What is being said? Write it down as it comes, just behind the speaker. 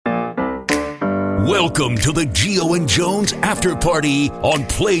Welcome to the Gio and Jones After Party on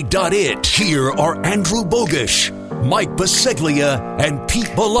Play.it. Here are Andrew Bogish, Mike Biseglia, and Pete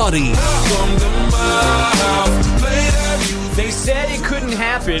Bellotti. They said it couldn't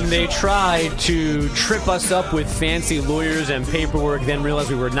happen. They tried to trip us up with fancy lawyers and paperwork, then realized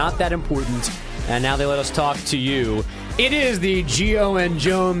we were not that important, and now they let us talk to you. It is the Gio and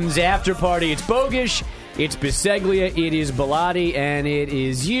Jones After Party. It's Bogish, it's Biseglia, it is Bellotti, and it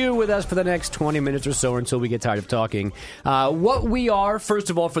is you with us for the next 20 minutes or so until we get tired of talking. What we are, first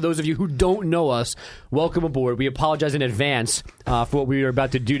of all, for those of you who don't know us, welcome aboard. We apologize in advance for what we are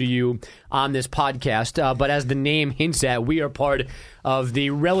about to do to you on this podcast. But as the name hints at, we are part of the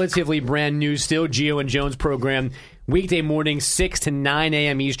relatively brand new, still Gio and Jones program, weekday morning, 6 to 9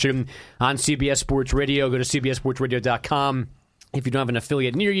 a.m. Eastern on CBS Sports Radio. Go to cbssportsradio.com. If you don't have an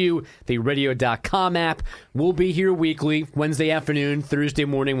affiliate near you, the radio.com app will be here weekly, Wednesday afternoon, Thursday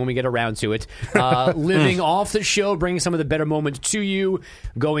morning when we get around to it. Living off the show, bringing some of the better moments to you,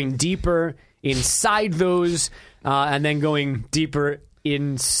 going deeper inside those, and then going deeper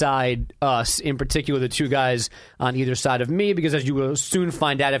inside us, in particular the two guys on either side of me, because as you will soon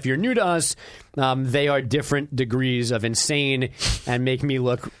find out if you're new to us, they are different degrees of insane and make me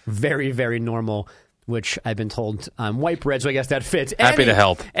look very, very normal, which I've been told I'm white bread, so I guess that fits. Happy to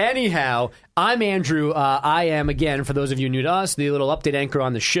help. Anyhow, I'm Andrew. I am, again, for those of you new to us, the little update anchor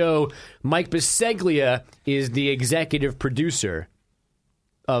on the show. Mike Biseglia is the executive producer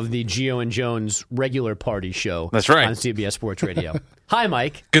of the Gio and Jones regular party show. That's right. On CBS Sports Radio. Hi,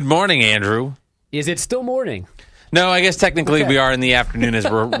 Mike. Good morning, Andrew. Is it still morning? No, I guess technically we are in the afternoon as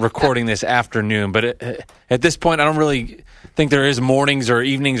we're recording this afternoon, but at this point I don't really think there is mornings or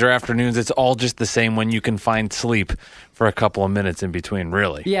evenings or afternoons. It's all just the same when you can find sleep for a couple of minutes in between,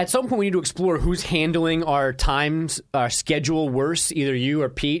 really. Yeah, at some point we need to explore who's handling our times, our schedule worse, either you or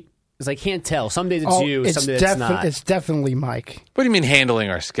Pete. Because I can't tell. Some days it's you, some days it's not. It's definitely Mike. What do you mean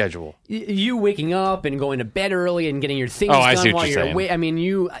handling our schedule? You waking up and going to bed early and getting your things I done see what while you're you're saying. away. I mean,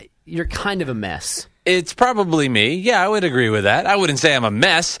 you're kind of a mess. It's probably me. Yeah, I would agree with that. I wouldn't say I'm a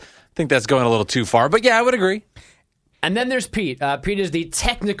mess. I think that's going a little too far, but yeah, I would agree. And then there's Pete. Pete is the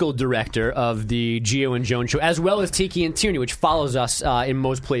technical director of the Gio and Jones show, as well as Tiki and Tierney, which follows us in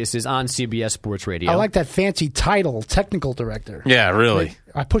most places on CBS Sports Radio. I like that fancy title, technical director. Yeah, really.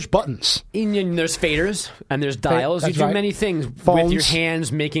 I push buttons. And there's faders, and there's dials. That's You do right. many things Phones. with your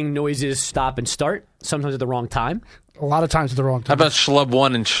hands, making noises stop and start, sometimes at the wrong time. A lot of times at the wrong How time. about schlub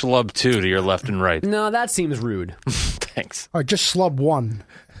 1 and schlub 2 to your left and right? No, that seems rude. Thanks. All right, just slub one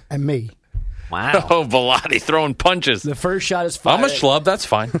and me. Wow. Oh, Bellotti throwing punches. The first shot is fired. I'm a schlub. That's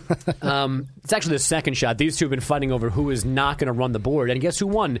fine. It's actually the second shot. These two have been fighting over who is not going to run the board. And guess who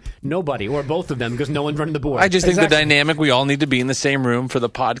won? Nobody, or both of them, because no one's running the board. I just think Exactly. the dynamic, we all need to be in the same room for the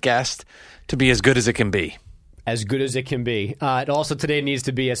podcast to be as good as it can be. As good as it can be. It also today needs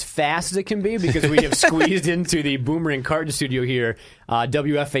to be as fast as it can be because we have squeezed into the Boomer and Carton studio here.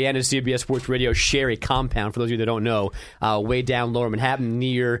 WFAN and CBS Sports Radio share a compound, for those of you that don't know, way down Lower Manhattan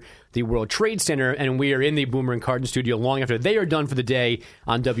near the World Trade Center, and we are in the Boomer and Carton studio long after they are done for the day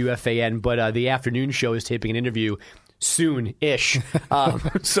on WFAN, but the afternoon show is taping an interview soon-ish.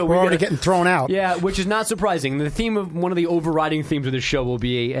 So We're already getting thrown out. Yeah, which is not surprising. The theme of one of the overriding themes of the show will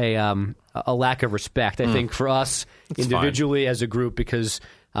be a lack of respect, I think, for us individually as a group, because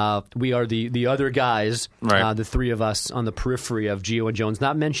we are the other guys, Right. the three of us on the periphery of Gio and Jones,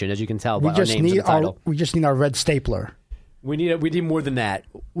 not mentioned, as you can tell by our names in the title. We just need our red stapler. We need more than that.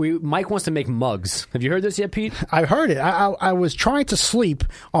 Mike wants to make mugs. Have you heard this yet, Pete? I heard it. I was trying to sleep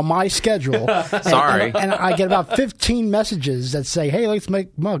on my schedule. Sorry. And I get about 15 messages that say, hey, let's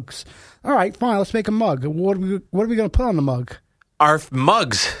make mugs. All right, fine, let's make a mug. What are we going to put on the mug? Our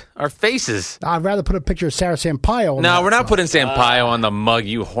mugs, our faces. I'd rather put a picture of Sarah Sampaio on No, that we're not mug. putting Sampaio on the mug,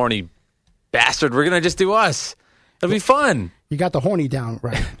 you horny bastard. We're going to just do us. It'll be fun. You got the horny down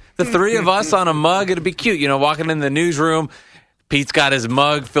right. The three of us on a mug, it'll be cute. You know, walking in the newsroom, Pete's got his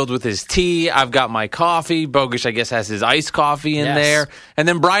mug filled with his tea. I've got my coffee. Bogish, I guess, has his iced coffee in there. And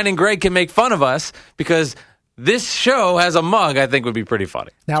then Brian and Greg can make fun of us because this show has a mug I think would be pretty funny.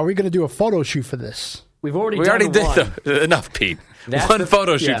 Now, are we going to do a photo shoot for this? We already did one. enough, Pete. That's One the-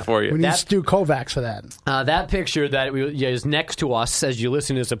 photo shoot yeah. for you. We need Stu Kovacs for that. That picture that is next to us as you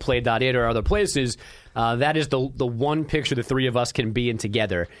listen to this at Play.it or other places, that is the one picture the three of us can be in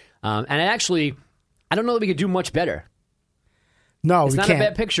together. And actually, I don't know that we could do much better. No, It's we not can't. a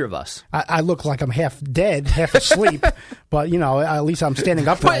bad picture of us. I look like I'm half dead, half asleep, but, you know, at least I'm standing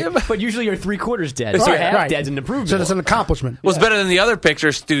upright. But usually you're three-quarters dead. So half dead's an improvement. So that's an accomplishment. Well, it's better than the other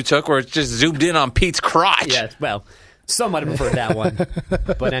picture Stu took where it's just zoomed in on Pete's crotch. Yeah, well, Some might have preferred that one.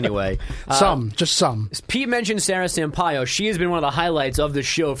 But anyway. Just some. Pete mentioned Sarah Sampaio. She has been one of the highlights of the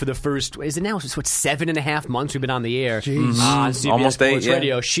show for the first, is it now, 7.5 months we've been on the air on CBS Almost Sports 8,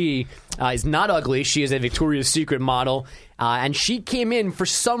 Radio. She is not ugly. She is a Victoria's Secret model. And she came in for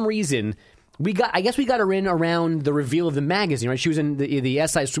some reason. I guess we got her in around the reveal of the magazine, right? She was in the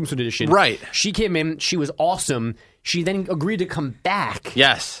SI Swimsuit edition. Right. She came in. She was awesome. She then agreed to come back.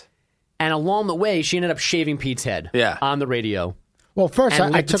 Yes. And along the way, she ended up shaving Pete's head on the radio. Well, first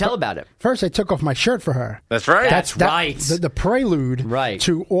and I took tell about it. First, I took off my shirt for her. That's right. That's right. The prelude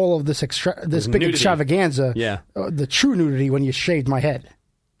to all of this big nudity. extravaganza. Yeah. The true nudity when you shaved my head.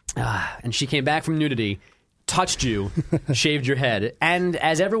 And she came back from nudity, touched you, shaved your head, and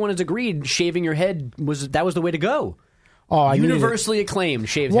as everyone has agreed, shaving your head was the way to go. Oh, I universally acclaimed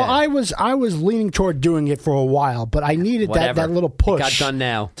shaved Well, head. I was leaning toward doing it for a while, but I needed that little push. It got done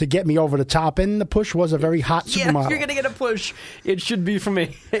now to get me over the top, and the push was a very hot supermodel. If you're gonna get a push, it should be from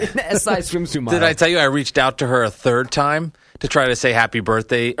an SI swimsuit model. Did I tell you I reached out to her a third time to try to say happy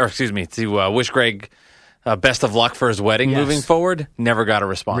birthday, to wish Greg best of luck for his wedding moving forward? Never got a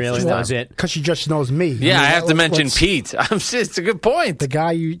response. Really? That was it? Because she just knows me. Yeah, I have to mention Pete. It's a good point. The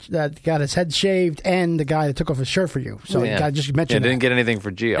guy that got his head shaved and the guy that took off his shirt for you. So you got to just mention didn't get anything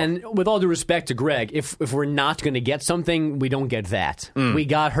for Gio. And with all due respect to Greg, if we're not going to get something, we don't get that. We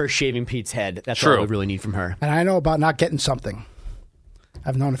got her shaving Pete's head. That's all we really need from her. And I know about not getting something.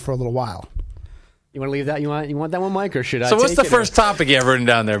 I've known it for a little while. You want to leave that? You want that one, Mike, or should I? So what's the first topic you have written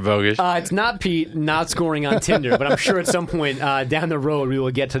down there, Bogus? It's not Pete not scoring on Tinder, but I'm sure at some point down the road we will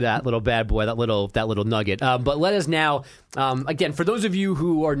get to that little bad boy, that little nugget. But let us now, again, for those of you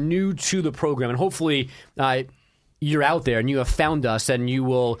who are new to the program, and hopefully you're out there and you have found us and you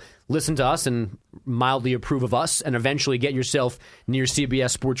will listen to us and mildly approve of us and eventually get yourself near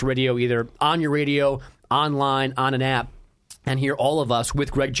CBS Sports Radio, either on your radio, online, on an app, and hear all of us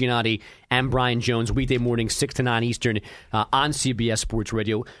with Greg Giannotti and Brian Jones weekday mornings 6 to 9 Eastern on CBS Sports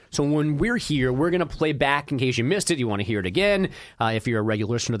Radio. So when we're here, we're going to play back in case you missed it. You want to hear it again. If you're a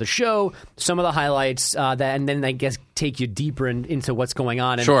regular listener to the show, some of the highlights, and then I guess take you deeper into what's going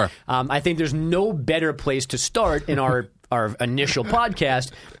on. And, sure. I think there's no better place to start in our initial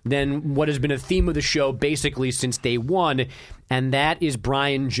podcast than what has been a theme of the show basically since day one, and that is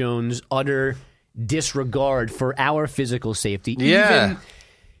Brian Jones' utter disregard for our physical safety. Yeah.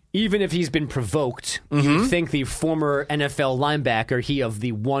 Even if he's been provoked, you'd think the former NFL linebacker, he of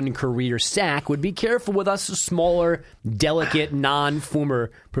the one career sack, would be careful with us smaller, delicate,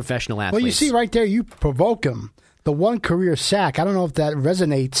 non-former professional athletes. Well, you see right there, you provoke him. The one career sack, I don't know if that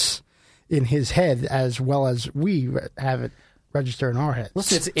resonates in his head as well as we have it register in our heads.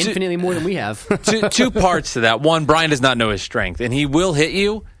 Listen, it's infinitely more than we have. Two parts to that. One, Brian does not know his strength, and he will hit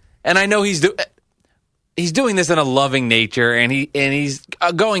you. And I know he's doing this in a loving nature, and he's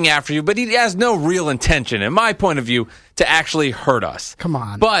going after you, but he has no real intention, in my point of view, to actually hurt us. Come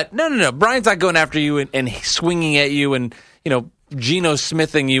on. But no. Brian's not going after you and swinging at you and, Geno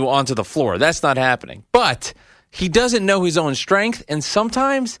Smithing you onto the floor. That's not happening. But he doesn't know his own strength, and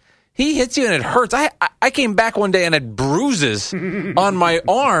sometimes he hits you and it hurts. I came back one day and had bruises on my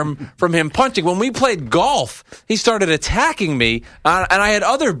arm from him punching. When we played golf, he started attacking me, and I had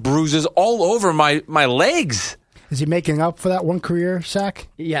other bruises all over my legs. Is he making up for that one career sack?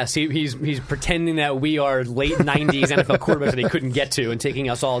 Yes, he's pretending that we are late 90s NFL quarterbacks that he couldn't get to and taking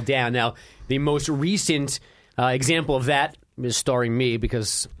us all down. Now, the most recent example of that is starring me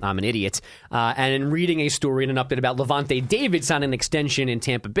because I'm an idiot. And in reading a story and an update about Levante David signing an extension in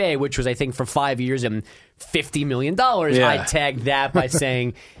Tampa Bay, which was, I think, for 5 years and $50 million, I tagged that by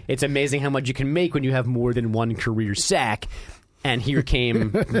saying it's amazing how much you can make when you have more than one career sack. And here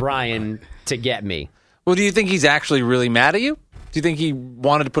came Brian to get me. Well, do you think he's actually really mad at you? Do you think he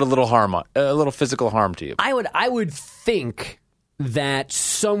wanted to put a little physical harm to you? I would think that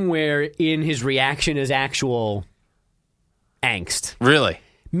somewhere in his reaction is actual angst. Really?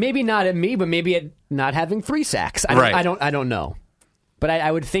 Maybe not at me, but maybe at not having 3 sacks. I don't know. But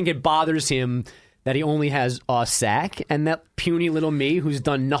I would think it bothers him that he only has a sack, and that puny little me, who's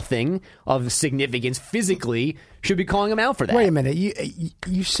done nothing of significance physically, should be calling him out for that. Wait a minute.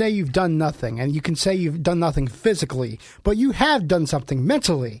 You say you've done nothing, and you can say you've done nothing physically, but you have done something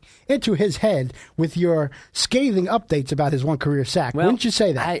mentally into his head with your scathing updates about his one career sack. Well, wouldn't you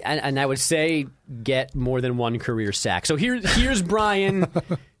say that? I would say get more than one career sack. So here's Brian.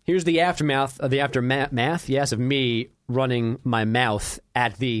 Here's the aftermath, yes, of me running my mouth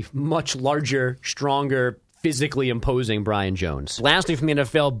at the much larger, stronger, physically imposing Brian Jones. Lastly from the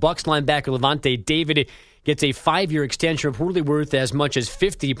NFL, Bucs linebacker Levante David gets a 5-year extension reportedly worth as much as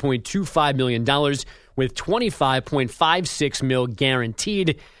 $50.25 million with $25.56 million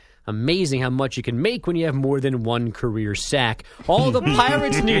guaranteed. Amazing how much you can make when you have more than one career sack. All the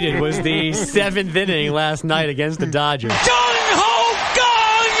Pirates needed was the 7th inning last night against the Dodgers. Gung-ho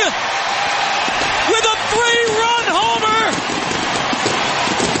Gong with a 3-run homer.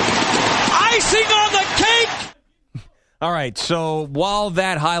 Icing on the cake. All right, so while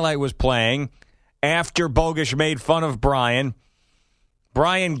that highlight was playing, after Bogusch made fun of Brian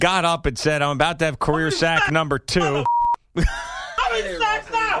got up and said, I'm about to have career sack number 2. I'm in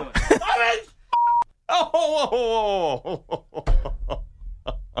sack now. I'm in.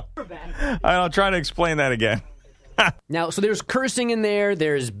 I'll try to explain that again. Now, so there's cursing in there.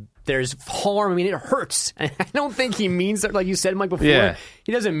 There's harm. I mean, it hurts. I don't think he means that, like you said, Mike, before. Yeah.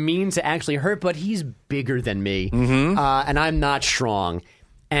 He doesn't mean to actually hurt, but he's bigger than me, Mm-hmm. and I'm not strong.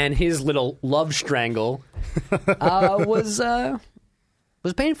 And his little love strangle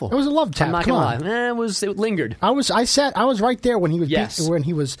was painful. It was a love tap. I'm not Come gonna on. lie. It lingered. I was right there when he was Yes. when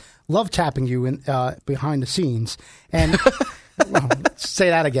he was love tapping you in, behind the scenes, and well, say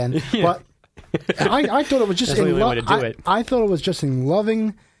that again. But I thought it was just That's the in only way to do it. I thought it was just in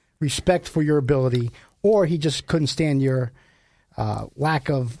loving respect for your ability, or he just couldn't stand your lack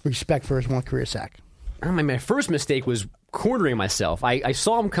of respect for his one career sack. I mean, my first mistake was cornering myself. I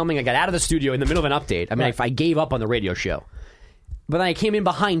saw him coming. I got out of the studio in the middle of an update. I mean, I gave up on the radio show. But then I came in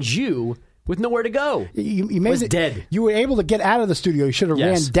behind you with nowhere to go. You made was it dead. You were able to get out of the studio. You should have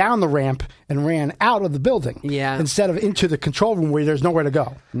Yes. ran down the ramp and ran out of the building. Yeah. Instead of into the control room where there's nowhere to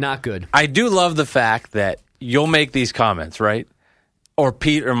go. Not good. I do love the fact that you'll make these comments, right? Or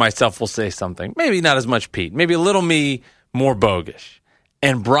Pete or myself will say something. Maybe not as much Pete. Maybe a little me, more Bogusch.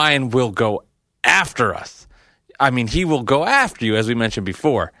 And Brian will go after us. I mean, he will go after you, as we mentioned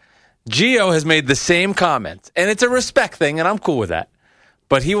before. Gio has made the same comments, and it's a respect thing, and I'm cool with that.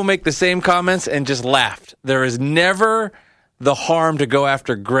 But he will make the same comments and just laughed. There is never the harm to go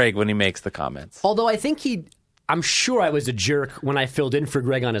after Greg when he makes the comments. Although I think I'm sure I was a jerk when I filled in for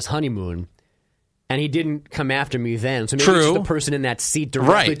Greg on his honeymoon, and he didn't come after me then. So maybe True. it's just the person in that seat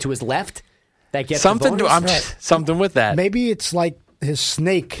directly Right. to his left that gets Something the bonus. something with that. Maybe it's like his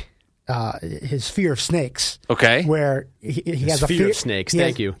snake, his fear of snakes. Okay. Where he has a fear of snakes,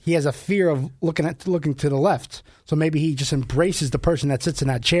 thank you. He has a fear of looking to the left. So maybe he just embraces the person that sits in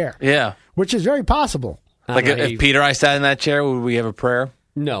that chair. Yeah. Which is very possible. Like don't know, if Peter or I sat in that chair, would we have a prayer?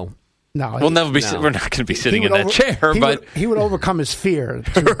 No. No, We'll never be. No. We're not going to be he sitting in would that over- chair, he but he would overcome his fear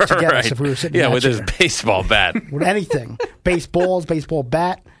to get us right. if we were sitting Yeah, in that with chair. his baseball bat. With anything. Baseballs, baseball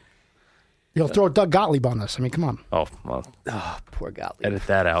bat. He'll throw Doug Gottlieb on us. I mean, come on. Oh, well, Poor Gottlieb. edit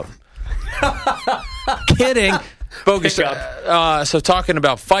that out. Kidding. Bogus. So talking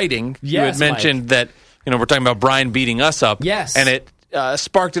about fighting, you Yes, had mentioned that we're talking about Brian beating us up. Yes. And it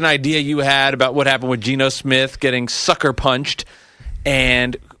sparked an idea you had about what happened with Geno Smith getting sucker punched,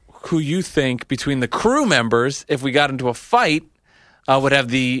 and who you think between the crew members, if we got into a fight, would have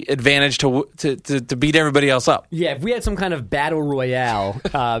the advantage to beat everybody else up. Yeah, if we had some kind of battle royale,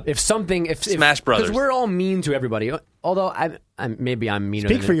 if Smash Brothers. because we're all mean to everybody. Although maybe I'm meaner.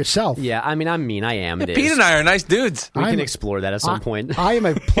 Speak than for it. yourself. Yeah, I mean I'm mean. I am. It is. Pete and I are nice dudes. We can I'm- explore that at some point. I am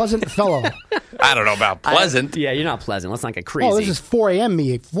a pleasant fellow. I don't know about pleasant. Yeah, you're not pleasant. Let's not get crazy. Oh, this is 4 a.m.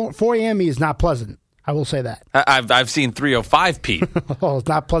 me. 4 a.m. me is not pleasant. I will say that. I've seen 305 Pete. Oh, it's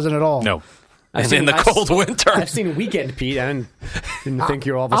not pleasant at all. No. I've And seen- in the cold winter. I've seen Weekend Pete. I didn't think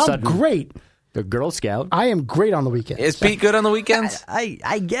you're all of a I'm sudden great. the Girl Scout. I am great on the weekend. Is Pete good on the weekends?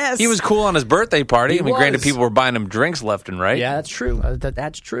 I guess He was cool on his birthday party. He I mean, granted, was. people were buying him drinks left and right. Yeah, that's true.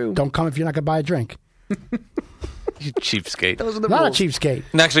 That's true. Don't come if you're not going to buy a drink. You cheapskate. Those are the Not rules. a cheapskate.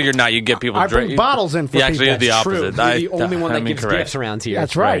 And actually, you're not. You get people I drink. bring bottles in for You actually people. are the That's true. opposite. You're the only one that gives correct. gifts around here.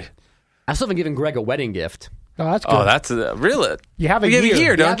 That's right. I still haven't given Greg a wedding gift. Oh, that's good. Oh, that's really. You have a We have year. a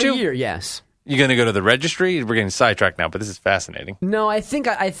year, We don't have you? A year, yes. You going to go to the registry? We're getting sidetracked now, but this is fascinating. No, I think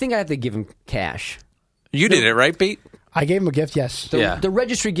I have to give him cash. You did it, right, Pete? I gave him a gift, yes. Yeah. The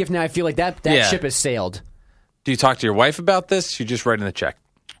registry gift now, I feel like that Yeah. ship has sailed. Do you talk to your wife about this? You just writing the check.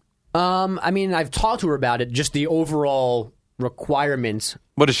 I mean, I've talked to her about it, just the overall requirements.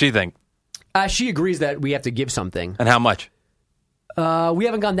 What does she think? She agrees that we have to give something. And how much? We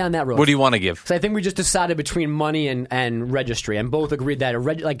haven't gone down that road. What do you want to give? So I think we just decided between money and registry, and both agreed that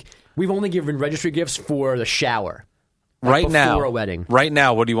we've only given registry gifts for the shower. Right now, before a wedding. Right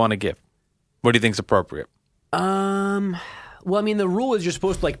now, what do you want to give? What do you think is appropriate? Well, I mean, the rule is you're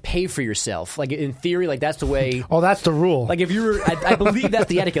supposed to pay for yourself. Like in theory, that's the way. Oh, that's the rule. Like if you're, I believe that's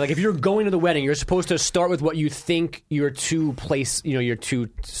the etiquette. Like if you're going to the wedding, you're supposed to start with what you think your two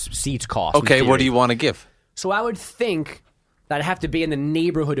seats cost. in Okay, what theory. do you want to give? So I would think I'd have to be in the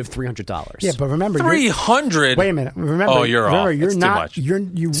neighborhood of $300. Yeah, but remember, 300. Wait a minute. Remember, Oh, you're off. You're It's not. too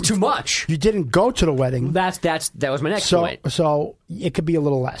much. It's too much. You didn't go to the wedding. That was my next point. So it could be a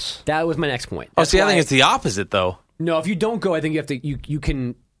little less. That was my next point. Oh, That's see, I why- think it's the opposite, though. No, if you don't go, I think you have to. You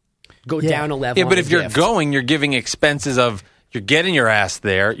can go down a level. Yeah, but on if the you're gift. going, you're giving expenses of you're getting your ass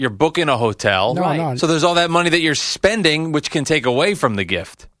there, you're booking a hotel. No, no. So there's all that money that you're spending, which can take away from the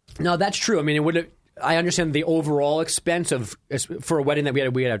gift. No, that's true. I mean, it would have. I understand the overall expense for a wedding that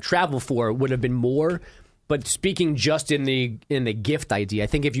we had to travel for would have been more. But speaking just in the gift idea, I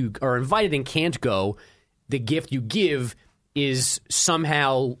think if you are invited and can't go, the gift you give is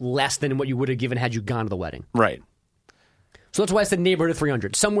somehow less than what you would have given had you gone to the wedding. Right. So that's why I said neighborhood of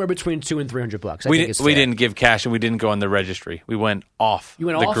 $300, somewhere between $200 and $300. We didn't give cash and we didn't go on the registry. We went off You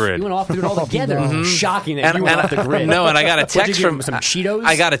went the off. grid. You went off it all together. Shocking that you went off the grid. No, and I got a What'd you text give from them, some Cheetos.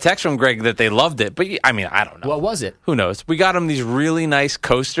 I got a text from Greg that they loved it, but I mean, I don't know. What was it? Who knows? We got them these really nice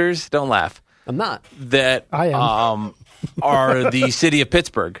coasters. Don't laugh. I'm not. That I am. are the city of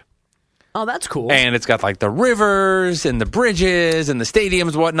Pittsburgh. Oh, that's cool. And it's got like the rivers and the bridges and the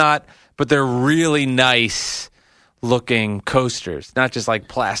stadiums and whatnot, but they're really nice looking coasters, not just like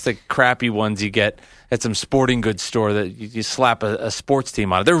plastic crappy ones you get at some sporting goods store that you slap a sports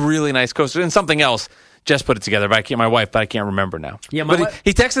team on it. They're really nice coasters. And something else, Jess put it together, but I can't remember now. Yeah, but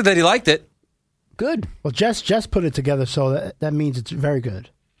he texted that he liked it. Good. Well, Jess put it together, so that means it's very good.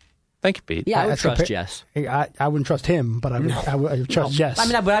 Thank you, Pete. Yeah, I would That's trust compa- Jess. I wouldn't trust him, but I would trust Jess. I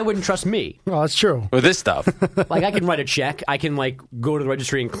mean, but I wouldn't trust me. well, that's true. With this stuff. Like, I can write a check. I can, like, go to the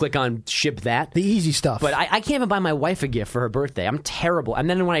registry and click on ship that. The easy stuff. But I can't even buy my wife a gift for her birthday. I'm terrible. And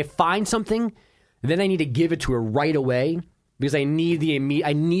then when I find something, then I need to give it to her right away because I need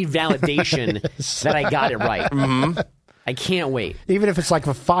validation that I got it right. Mm-hmm. I can't wait. Even if it's like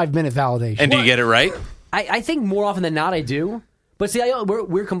a 5-minute validation. And do you get it right? I think more often than not I do. But see,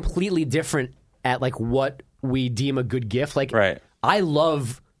 we're completely different at like what we deem a good gift. Like, Right. I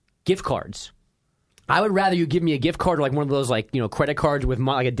love gift cards. I would rather you give me a gift card or like one of those like credit cards with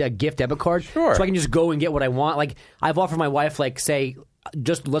like a gift debit card, Sure. so I can just go and get what I want. Like I've offered my wife like say,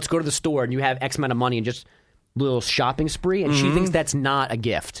 just let's go to the store and you have X amount of money and just a little shopping spree, and she thinks that's not a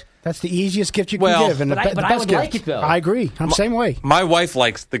gift. That's the easiest gift you can Well, give, and but the I best would gift. like it, though. I agree. I'm the same way. My wife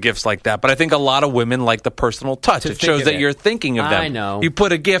likes the gifts like that, but I think a lot of women like the personal touch. To It think shows of that it. you're thinking of them. I know. You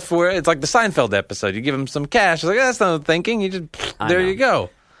put a gift where it's like the Seinfeld episode. You give them some cash. It's like, that's not thinking. You just there know. you go.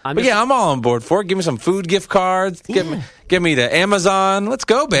 I'm But just- yeah, I'm all on board for it. Give me some food gift cards. Give me to Amazon. Let's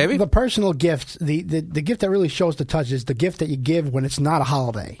go, baby. The personal gift, the gift that really shows the touch is the gift that you give when it's not a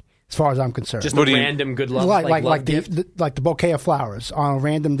holiday, as far as I'm concerned. Just What a do you- random good luck, like love the, gift. like the bouquet of flowers on a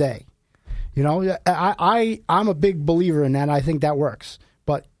random day. I'm a big believer in that. I think that works.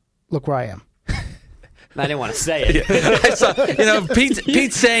 But look where I am. I didn't want to say it. I saw,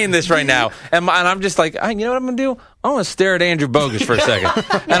 Pete's saying this right now, and I'm just like, you know what I'm going to do? I'm going to stare at Andrew Bogusch for a second.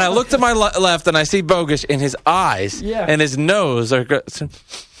 And I look to my left, and I see Bogusch, and his eyes and his nose are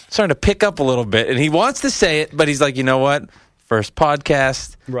starting to pick up a little bit. And he wants to say it, but he's like, you know what? First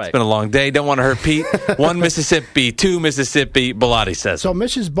podcast. Right. It's been a long day. Don't want to hurt Pete. 1 Mississippi, 2 Mississippi. Bilotti says. So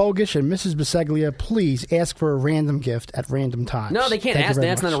Mrs. Bogusch and Mrs. Biseglia, please ask for a random gift at random times. No, they can't Thank you ask. very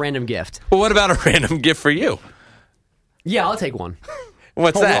That's much. not a random gift. Well, what about a random gift for you? Yeah, I'll take one.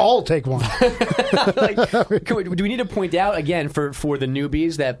 What's Oh, that? we'll all take one. Do we need to point out again for the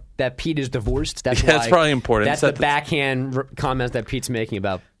newbies that Pete is divorced? That's Yeah, that's why- probably important. That's the backhand comments that Pete's making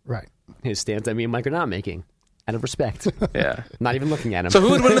about Right. his stance. I mean, Mike are not making out of respect. Yeah. Not even looking at him. So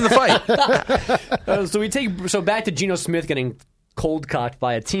who would win in the fight? So back to Geno Smith getting cold cocked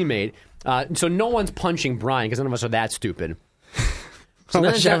by a teammate. So no one's punching Brian because none of us are that stupid.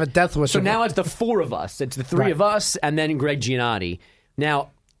 Unless you have a death wish. So now it's the four of us. It's the three Right. of us and then Greg Giannotti. Now,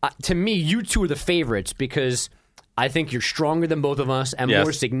 to me, you two are the favorites because I think you're stronger than both of us, and Yes.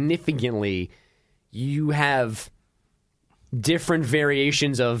 more significantly, you have different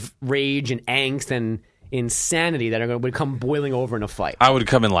variations of rage and angst and insanity that are going to come boiling over in a fight. I would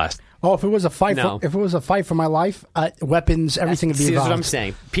come in last. Oh, if it was a fight, No. if it was a fight for my life, weapons, everything would be See, that's involved. what I'm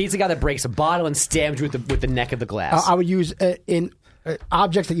saying. Pete's the guy that breaks a bottle and stabs you with the neck of the glass. I would use in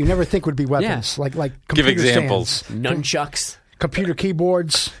objects that you never think would be weapons, like Give computer examples. stands, Nunchucks. computer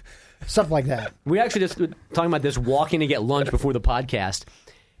keyboards, stuff like that. We actually just were talking about this walking to get lunch before the podcast,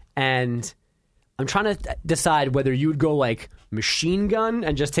 and I'm trying to decide whether you would go like machine gun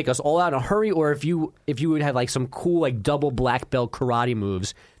and just take us all out in a hurry, or if you would have like some cool like double black belt karate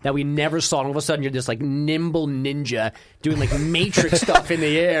moves that we never saw, and all of a sudden you're this like nimble ninja doing like Matrix stuff in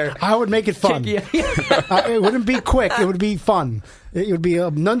the air. I would make it fun. Yeah. It wouldn't be quick. It would be fun. It would be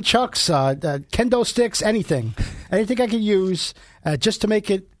nunchucks, kendo sticks, anything I could use just to make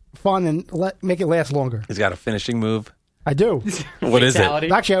it fun and make it last longer. He's got a finishing move. I do. What is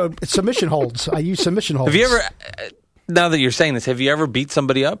it? Actually, submission holds. I use submission holds. Have you ever? Now that you're saying this, have you ever beat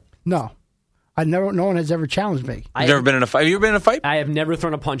somebody up? No. No one has ever challenged me. You've never been in a fight? Have you ever been in a fight? I have never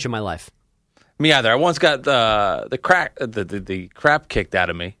thrown a punch in my life. Me either. I once got the crap kicked out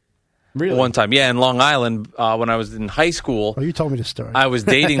of me. Really? One time, yeah, in Long Island when I was in high school. Oh, you told me this story. I was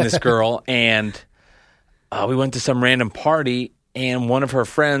dating this girl, and we went to some random party, and one of her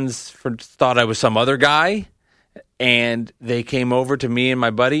friends thought I was some other guy, and they came over to me and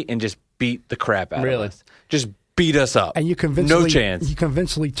my buddy and just beat the crap out of us. Just beat us up. And you convincingly, no chance. You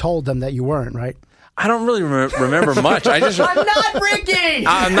convincingly told them that you weren't, right? I don't really remember much. I'm not Ricky!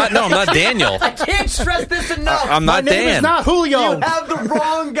 I'm not Daniel. I can't stress this enough. I'm not My name Dan. is not Julio. You have the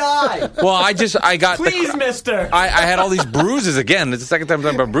wrong guy. Well, I got Please, mister. I had all these bruises again. It's the second time I'm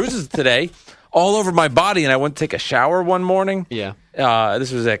talking about bruises today, all over my body. And I went to take a shower one morning. Yeah.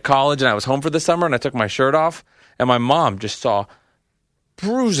 This was at college, and I was home for the summer, and I took my shirt off, and my mom just saw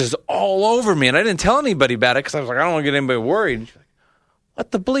bruises all over me, and I didn't tell anybody about it because I was like, I don't want to get anybody worried. She's like,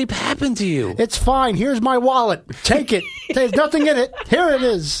 what the bleep happened to you? It's fine. Here's my wallet. Take it. There's nothing in it. Here it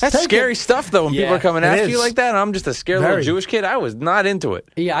is. That's Take scary stuff, though. When people are coming after you is. like that, and I'm just a scared little Jewish kid. I was not into it.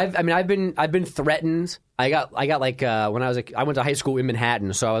 Yeah, I've been threatened. I got like when I went to high school in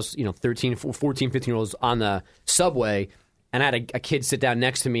Manhattan, so I was 13, 14, 15 year olds on the subway, and I had a kid sit down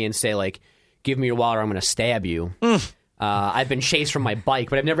next to me and say like, "Give me your wallet, or I'm going to stab you." I've been chased from my bike,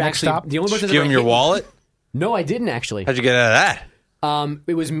 but I've never Next actually. stop. The only person Give him your wallet. No, I didn't actually. How'd you get out of that?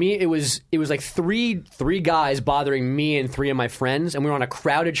 It was me. It was like three guys bothering me and three of my friends, and we were on a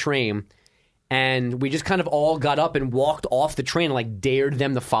crowded train, and we just kind of all got up and walked off the train and like dared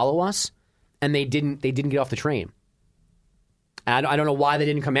them to follow us, and they didn't get off the train. I don't know why they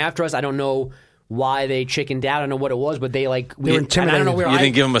didn't come after us. I don't know why they chickened out. I don't know what it was, but they were intimidated. I don't know where You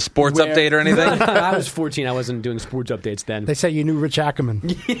didn't give them a sports update or anything? I was 14. I wasn't doing sports updates then. They say you knew Rich Ackerman.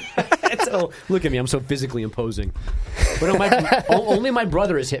 So, look at me. I'm so physically imposing. But no, only my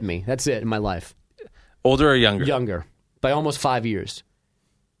brother has hit me. That's it in my life. Older or younger? Younger. By almost 5 years.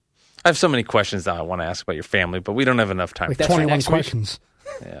 I have so many questions that I want to ask about your family, but we don't have enough time. Like That's 21 next week. questions.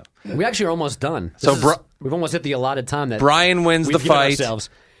 Yeah. We actually are almost done. We've almost hit the allotted time that Brian wins we've the given fight. ourselves.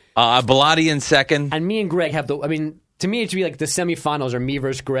 Bellotti in second. And me and Greg have to me, it should be like the semifinals are me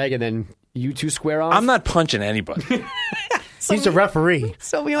versus Greg, and then you two square off. I'm not punching anybody. He's a referee.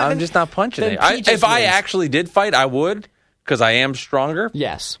 So I'm just not punching then it. Pete just If I wins. actually did fight, I would, because I am stronger.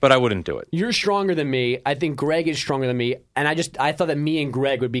 Yes. But I wouldn't do it. You're stronger than me. I think Greg is stronger than me. And I thought that me and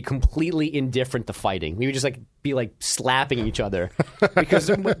Greg would be completely indifferent to fighting. We would just be slapping each other because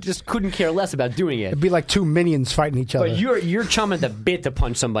we just couldn't care less about doing it. It'd be like two minions fighting each other. But you're chumming the bit to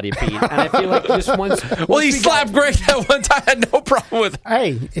punch somebody, Pete. And I feel like just once. Well, he slapped Greg that one time. I had no problem with it.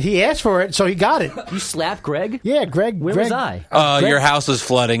 Hey, he asked for it, so he got it. You slapped Greg? Yeah, Greg. Where Greg, was I? Greg- Your house was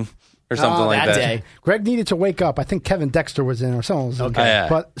flooding or something like that that. day. Greg needed to wake up. I think Kevin Dexter was in or someone was in. Okay. Yeah.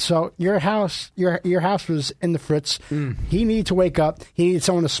 But so your house was in the fritz. He needed to wake up. He needed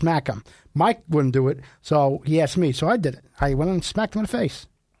someone to smack him. Mike wouldn't do it, so he asked me. So I did it. I went and smacked him in the face.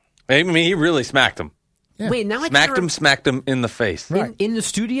 I mean, he really smacked him. Yeah. Wait, now Smacked him in the face. Right. in the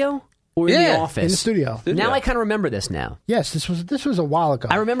studio or in Yeah, the office? In the studio. Now I kind of remember this now. Yes, this was a while ago.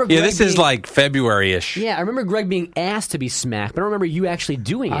 I remember. Yeah, Greg this is being- like February-ish. Yeah, I remember Greg being asked to be smacked, but I don't remember you actually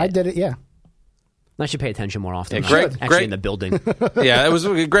doing it. I did it. Yeah. I should pay attention more often. Yeah, I'm Greg- actually Greg- in the building.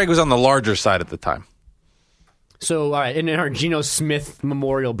 Yeah, Greg was on the larger side at the time. So, all right, in our Geno Smith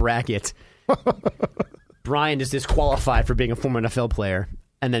memorial bracket, Brian is disqualified for being a former NFL player,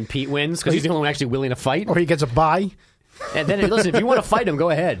 and then Pete wins because he's the only one actually willing to fight. Or he gets a bye. And then, listen, if you want to fight him, go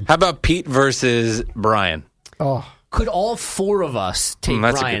ahead. How about Pete versus Brian? Oh, Could all four of us take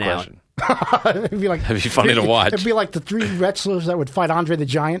That's Brian a good out? question. it'd be like That'd be funny to watch. It'd be like the three wrestlers that would fight Andre the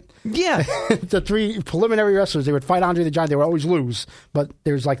Giant. Yeah. The three preliminary wrestlers, they would fight Andre the Giant. They would always lose, but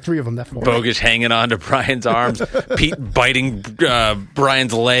there's like three of them that fought. Bogish hanging on to Brian's arms. Pete biting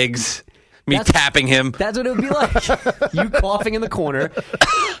Brian's legs. Me tapping him. That's what it would be like. You coughing in the corner.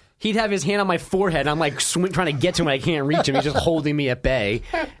 He'd have his hand on my forehead, and I'm like trying to get to him, and I can't reach him. He's just holding me at bay.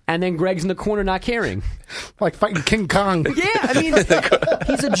 And then Greg's in the corner not caring. Like fighting King Kong. Yeah, I mean,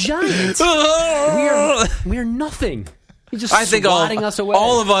 he's a giant. We're nothing. He's just I think swatting us away.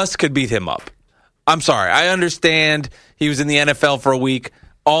 all of us could beat him up. I'm sorry. I understand he was in the NFL for a week.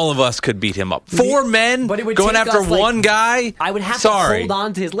 All of us could beat him up. Four men But it would going take after us, like- one guy. I would have sorry. to hold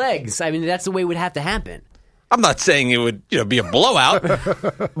on to his legs. I mean, that's the way it would have to happen. I'm not saying it would be a blowout,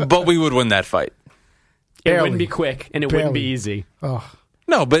 but we would win that fight. It wouldn't be quick, and it wouldn't be easy. Oh.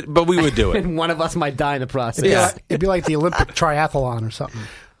 No, but we would do it. And one of us might die in the process. It'd be like the Olympic triathlon or something.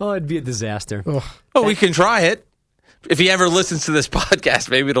 Oh, it'd be a disaster. Ugh. Oh, we can try it. If he ever listens to this podcast,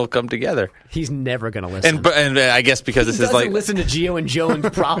 maybe it'll come together. He's never going to listen. And I guess because this is like listen to Gio and Jones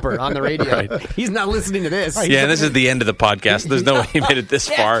proper on the radio. He's not listening to this. yeah, and this is the end of the podcast. There's no way he made it this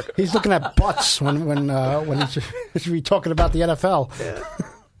far. He's looking at butts when he should be talking about the NFL.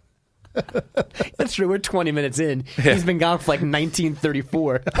 That's true. We're 20 minutes in. He's been gone for like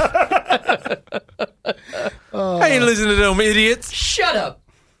 1934. I ain't listening to them idiots. Shut up.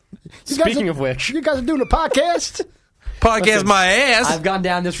 Speaking of which, you guys are doing a podcast. Podcast my ass. I've gone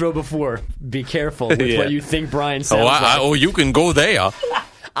down this road before. Be careful with what you think Brian sounds like. You can go there.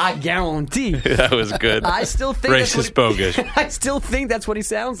 I guarantee. That was good. I still think racist bogus. I still think that's what he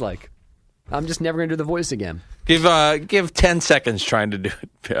sounds like. I'm just never going to do the voice again. Give 10 seconds trying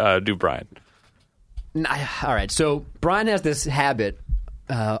to do Brian. All right. So Brian has this habit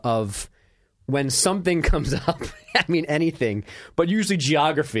of when something comes up, I mean anything, but usually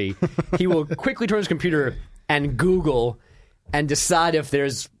geography, he will quickly turn his computer and Google and decide if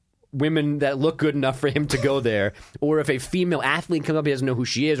there's women that look good enough for him to go there, or if a female athlete comes up, he doesn't know who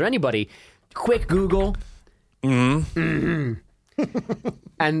she is, or anybody. Quick Google. Mm-hmm.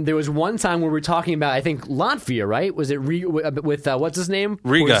 And there was one time where we were talking about, I think, Latvia, right? Was it with what's his name?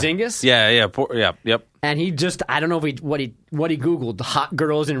 Riga. Porzingis? Yeah, yep. And he just, I don't know if what he Googled, hot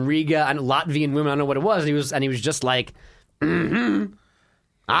girls in Riga and Latvian women, I don't know what it was. And he was just like, I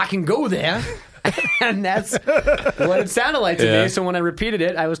can go there. And that's what it sounded like to me. So when I repeated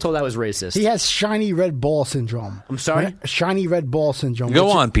it, I was told I was racist. He has shiny red ball syndrome. I'm sorry? Shiny red ball syndrome. Go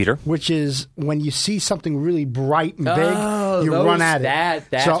on, Peter. Which is when you see something really bright and big, you run at it.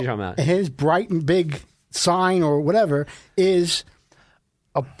 That's what you're talking about. His bright and big sign or whatever is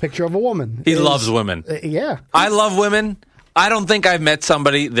a picture of a woman. He loves women. Yeah. I love women. I don't think I've met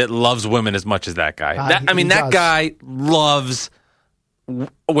somebody that loves women as much as that guy. That guy loves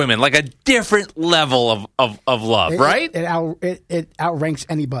women, like a different level of love, right? It outranks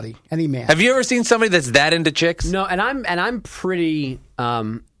anybody, any man. Have you ever seen somebody that's that into chicks? No, and I'm pretty.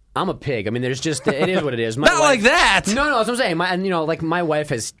 I'm a pig. I mean, there's just it is what it is. Not like that. No, that's what I'm saying. Like my wife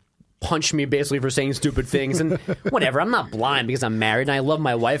has punched me basically for saying stupid things and whatever. I'm not blind because I'm married and I love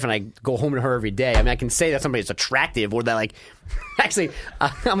my wife and I go home to her every day. I mean, I can say that somebody's attractive or that like. Actually,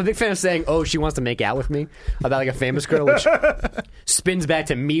 I'm a big fan of saying, "Oh, she wants to make out with me," about like a famous girl, which spins back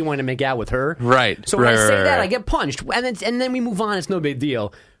to me wanting to make out with her. Right. So when I say that, I get punched, and then we move on. It's no big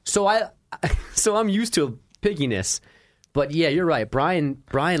deal. So I'm used to pigginess. But yeah, you're right. Brian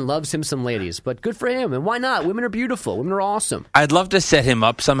loves him some ladies, but good for him. And why not? Women are beautiful. Women are awesome. I'd love to set him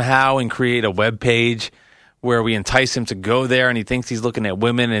up somehow and create a web page where we entice him to go there, and he thinks he's looking at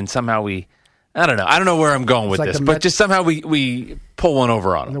women, and somehow I don't know. I don't know where I'm going with this, but just somehow we pull one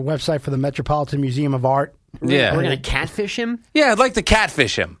over on him. The website for the Metropolitan Museum of Art. Yeah. We're going to catfish him? Yeah, I'd like to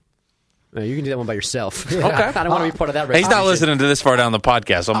catfish him. No, you can do that one by yourself. Okay. I don't want to be part of that. He's not listening to this far down the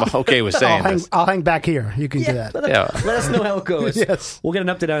podcast, so I'm okay with saying this. I'll hang back here. You can do that. Let us know how it goes. Yes. We'll get an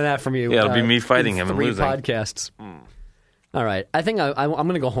update on that from you. Yeah, it'll be me fighting him and losing. 3 podcasts. All right. I think I'm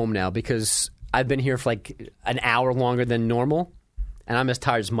going to go home now because I've been here for like an hour longer than normal, and I'm as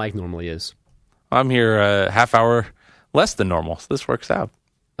tired as Mike normally is. I'm here a half hour less than normal, so this works out.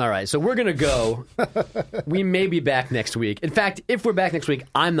 All right, so we're going to go. We may be back next week. In fact, if we're back next week,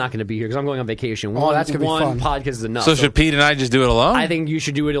 I'm not going to be here because I'm going on vacation. That's going to be fun. One podcast is enough. So should Pete and I just do it alone? I think you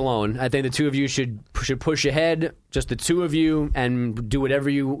should do it alone. I think the two of you should push ahead, just the two of you, and do whatever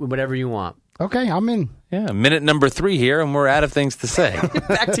you want. Okay, I'm in. Yeah, minute number 3 here, and we're out of things to say.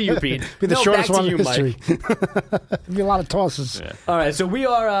 Back to you, Pete. Be the shortest one in history. Mike. Be a lot of tosses. Yeah. All right, so we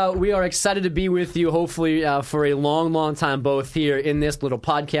are excited to be with you, hopefully for a long, long time, both here in this little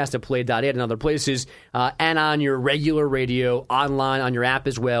podcast at Play.it and other places, and on your regular radio, online, on your app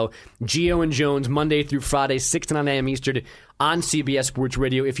as well. Gio and Jones, Monday through Friday, 6 to 9 a.m. Eastern, on CBS Sports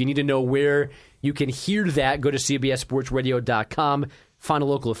Radio. If you need to know where you can hear that, go to cbssportsradio.com. Find a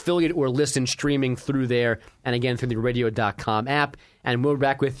local affiliate or listen streaming through there, and again through the radio.com app. And we're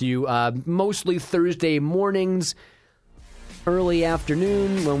back with you mostly Thursday mornings, early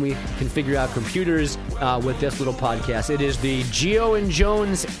afternoon, when we can figure out computers with this little podcast. It is the Gio and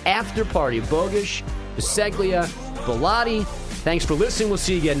Jones After Party. Bogish, Biseglia, Bellotti. Thanks for listening. We'll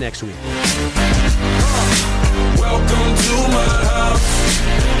see you again next week.